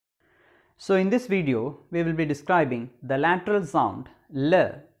So in this video, we will be describing the lateral sound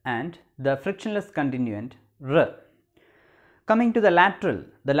L and the frictionless continuant R. Coming to the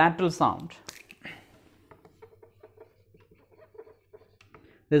lateral sound,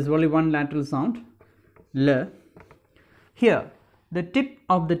 there is only one lateral sound, L. Here, the tip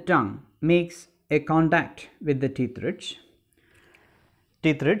of the tongue makes a contact with the teeth ridge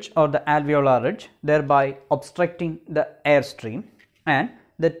or the alveolar ridge, thereby obstructing the airstream, and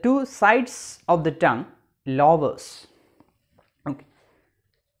the two sides of the tongue lowers. Okay.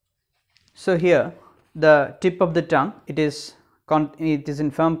 So here the tip of the tongue, it is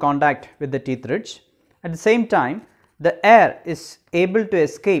in firm contact with the teeth ridge. At the same time, the air is able to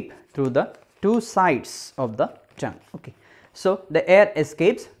escape through the two sides of the tongue. Okay. So the air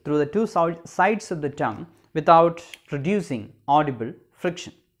escapes through the two sides of the tongue without producing audible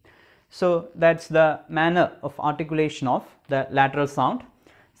friction. So that's the manner of articulation of the lateral sound.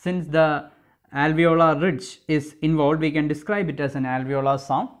 Since the alveolar ridge is involved, we can describe it as an alveolar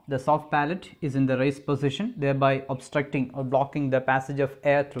sound. The soft palate is in the raised position, thereby obstructing or blocking the passage of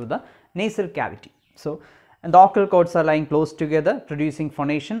air through the nasal cavity. So, and the oral cords are lying close together, producing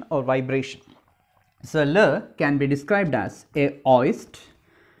phonation or vibration. So L can be described as a oist.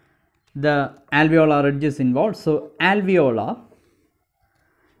 The alveolar ridge is involved. So alveolar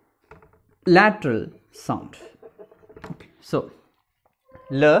lateral sound. Okay. So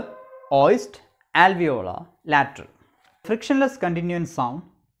L, oist, alveolar, lateral. Frictionless continuant sound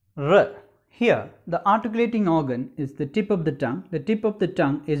R. Here the articulating organ is the tip of the tongue. The tip of the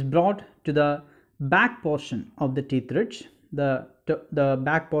tongue is brought to the back portion of the teeth ridge. The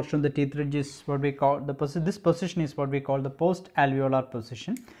back portion of the teeth ridge is what we call this position is what we call the post alveolar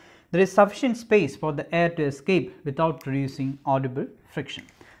position. There is sufficient space for the air to escape without producing audible friction.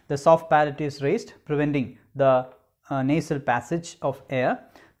 The soft palate is raised, preventing the nasal passage of air.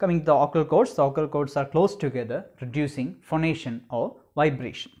 Coming to the oral cords are close together, producing phonation or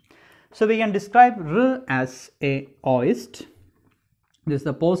vibration. So we can describe R as a oist. This is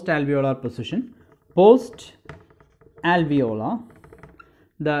the post alveolar position. Post alveolar,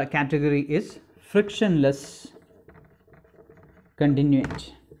 the category is frictionless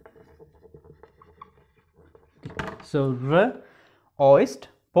continuant. So R, oist,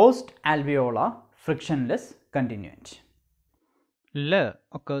 post alveolar, frictionless continuant. L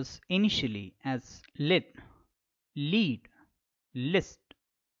occurs initially as lid, lead, list,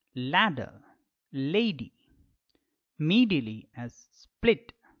 ladder, lady, medially as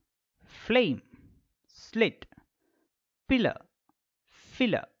split, flame, slit, pillar,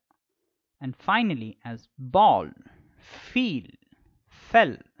 filler, and finally as ball, feel,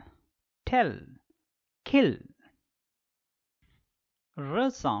 fell, tell, kill.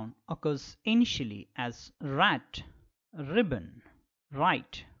 R sound occurs initially as rat, ribbon,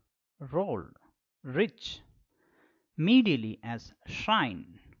 right, roll, rich, medially as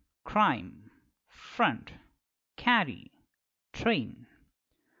shrine, crime, front, carry, train.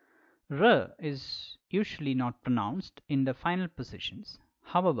 R is usually not pronounced in the final positions.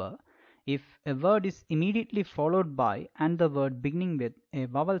 However, if a word is immediately followed by and the word beginning with a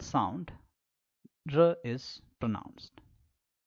vowel sound, R is pronounced.